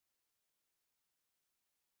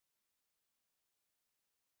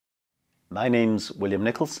My name's William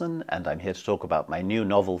Nicholson, and I'm here to talk about my new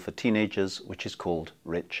novel for teenagers, which is called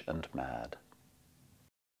Rich and Mad.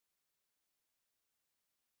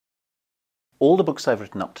 All the books I've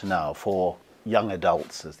written up to now for young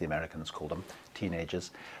adults, as the Americans call them,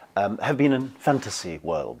 teenagers, have been in fantasy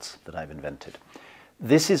worlds that I've invented.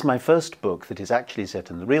 This is my first book that is actually set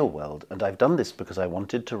in the real world, and I've done this because I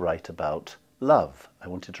wanted to write about love. I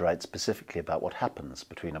wanted to write specifically about what happens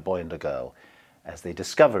between a boy and a girl as they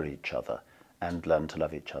discover each other and learn to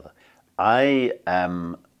love each other. I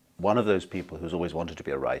am one of those people who's always wanted to be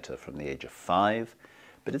a writer from the age of 5,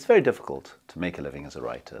 but it's very difficult to make a living as a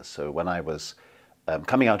writer. So when I was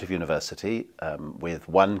coming out of university with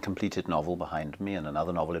one completed novel behind me and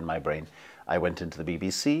another novel in my brain, I went into the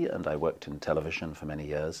BBC and I worked in television for many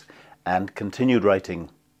years and continued writing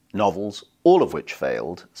novels, all of which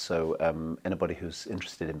failed. So anybody who's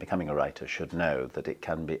interested in becoming a writer should know that it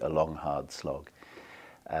can be a long, hard slog.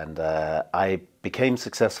 And I became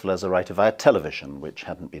successful as a writer via television, which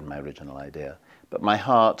hadn't been my original idea. But my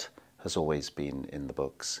heart has always been in the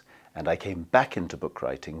books. And I came back into book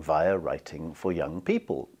writing via writing for young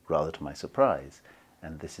people, rather to my surprise.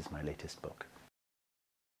 And this is my latest book.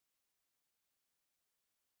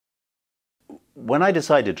 When I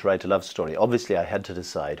decided to write a love story, obviously I had to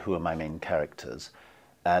decide who are my main characters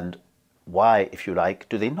and why, if you like,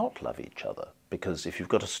 do they not love each other? Because if you've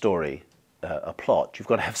got a story, a plot, you've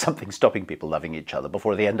got to have something stopping people loving each other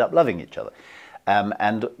before they end up loving each other.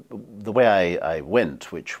 And the way I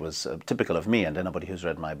went, which was typical of me, and anybody who's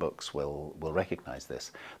read my books will recognize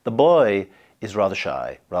this. The boy is rather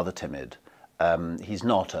shy, rather timid. He's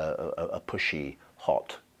not a pushy,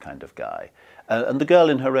 hot kind of guy. And the girl,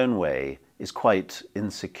 in her own way, is quite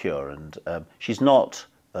insecure, and she's not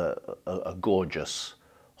a gorgeous,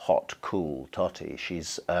 hot, cool totty.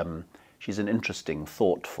 She's an interesting,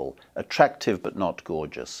 thoughtful, attractive but not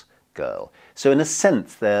gorgeous girl. So in a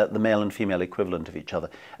sense, they're the male and female equivalent of each other.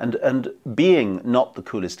 And being not the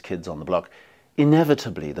coolest kids on the block,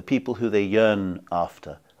 inevitably the people who they yearn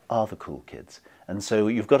after are the cool kids. And so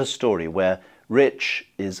you've got a story where Rich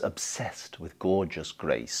is obsessed with gorgeous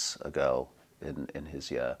Grace, a girl in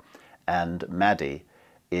his year, and Maddie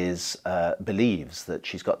believes that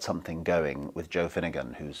she's got something going with Joe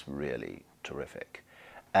Finnegan, who's really terrific.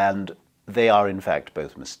 And they are in fact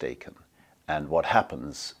both mistaken. And what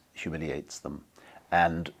happens humiliates them.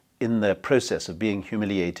 And in the process of being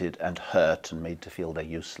humiliated and hurt and made to feel they're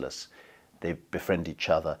useless, they befriend each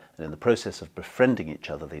other. And in the process of befriending each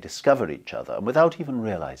other, they discover each other. And without even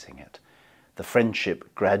realizing it, the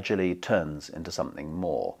friendship gradually turns into something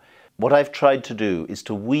more. What I've tried to do is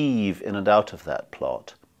to weave in and out of that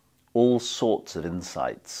plot all sorts of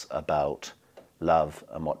insights about love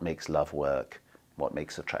and what makes love work, what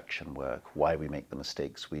makes attraction work, why we make the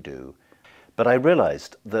mistakes we do. But I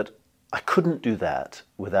realized that I couldn't do that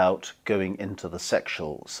without going into the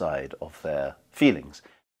sexual side of their feelings.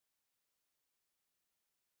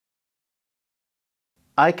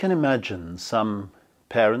 I can imagine some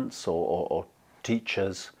parents or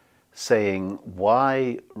teachers saying,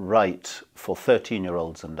 why write for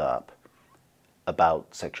 13-year-olds and up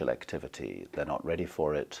about sexual activity? They're not ready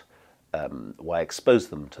for it. Why expose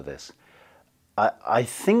them to this? I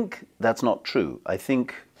think that's not true. I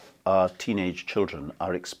think our teenage children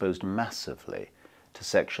are exposed massively to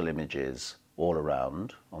sexual images all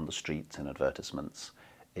around, on the streets, in advertisements,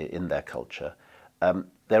 in their culture.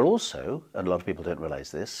 They're also, and a lot of people don't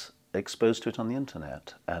realize this, exposed to it on the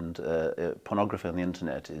internet, and pornography on the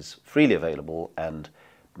internet is freely available, and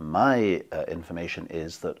my information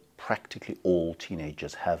is that practically all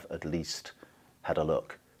teenagers have at least had a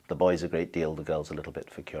look. The boys a great deal, the girls a little bit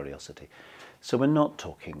for curiosity. So we're not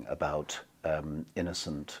talking about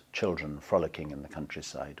innocent children frolicking in the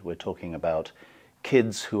countryside. We're talking about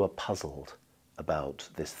kids who are puzzled about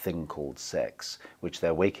this thing called sex, which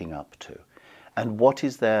they're waking up to. And what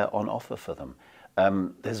is there on offer for them?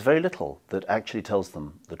 There's very little that actually tells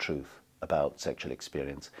them the truth about sexual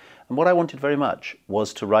experience. And what I wanted very much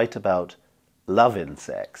was to write about love in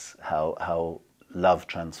sex, how love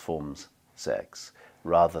transforms sex,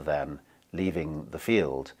 rather than leaving the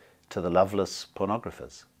field to the loveless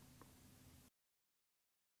pornographers.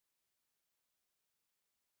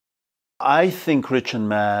 I think Rich and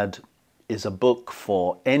Mad is a book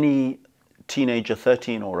for any teenager,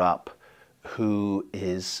 13 or up, who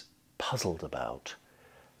is puzzled about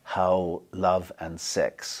how love and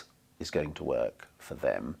sex is going to work for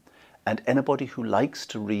them, and anybody who likes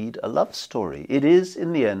to read a love story. It is,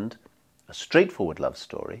 in the end, a straightforward love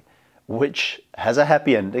story, which has a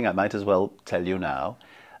happy ending, I might as well tell you now.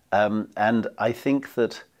 And I think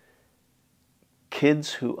that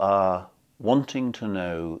kids who are wanting to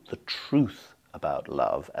know the truth about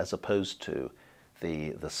love as opposed to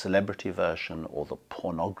the celebrity version or the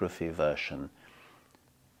pornography version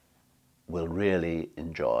will really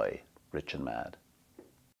enjoy Rich and Mad.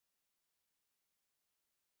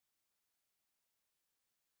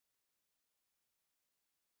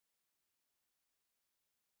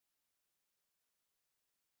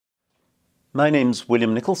 My name's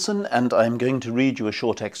William Nicholson, and I'm going to read you a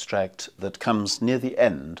short extract that comes near the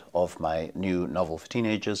end of my new novel for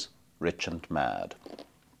teenagers, Rich and Mad.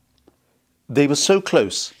 They were so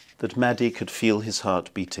close that Maddie could feel his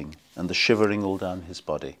heart beating and the shivering all down his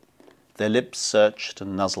body. Their lips searched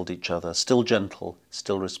and nuzzled each other, still gentle,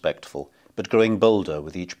 still respectful, but growing bolder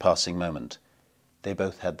with each passing moment. They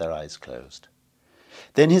both had their eyes closed.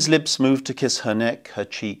 Then his lips moved to kiss her neck, her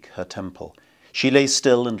cheek, her temple. She lay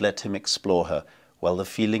still and let him explore her, while the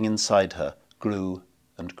feeling inside her grew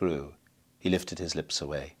and grew. He lifted his lips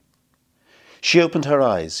away. She opened her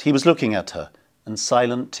eyes. He was looking at her, and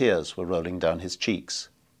silent tears were rolling down his cheeks.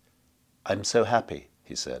 "I'm so happy,"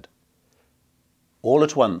 he said. All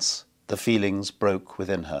at once, the feelings broke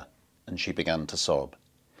within her, and she began to sob.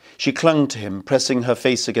 She clung to him, pressing her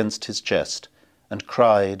face against his chest, and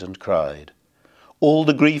cried and cried. All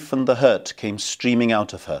the grief and the hurt came streaming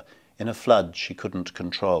out of her, in a flood she couldn't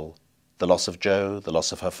control. The loss of Joe, the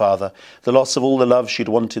loss of her father, the loss of all the love she'd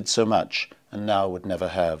wanted so much and now would never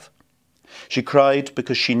have. She cried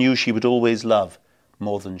because she knew she would always love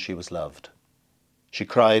more than she was loved. She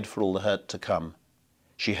cried for all the hurt to come.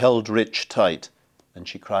 She held Rich tight, and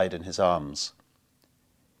she cried in his arms.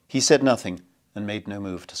 He said nothing and made no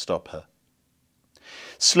move to stop her.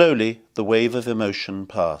 Slowly, the wave of emotion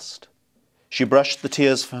passed. She brushed the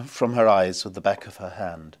tears from her eyes with the back of her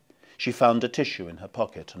hand. She found a tissue in her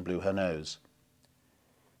pocket and blew her nose.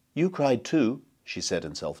 "You cried too," she said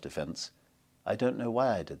in self-defense. "I don't know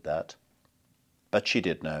why I did that." But she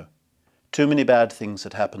did know. Too many bad things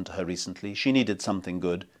had happened to her recently. She needed something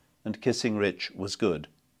good, and kissing Rich was good.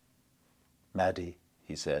 "Maddie,"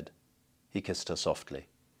 he said. He kissed her softly.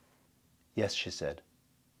 "Yes," she said.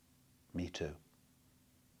 "Me too."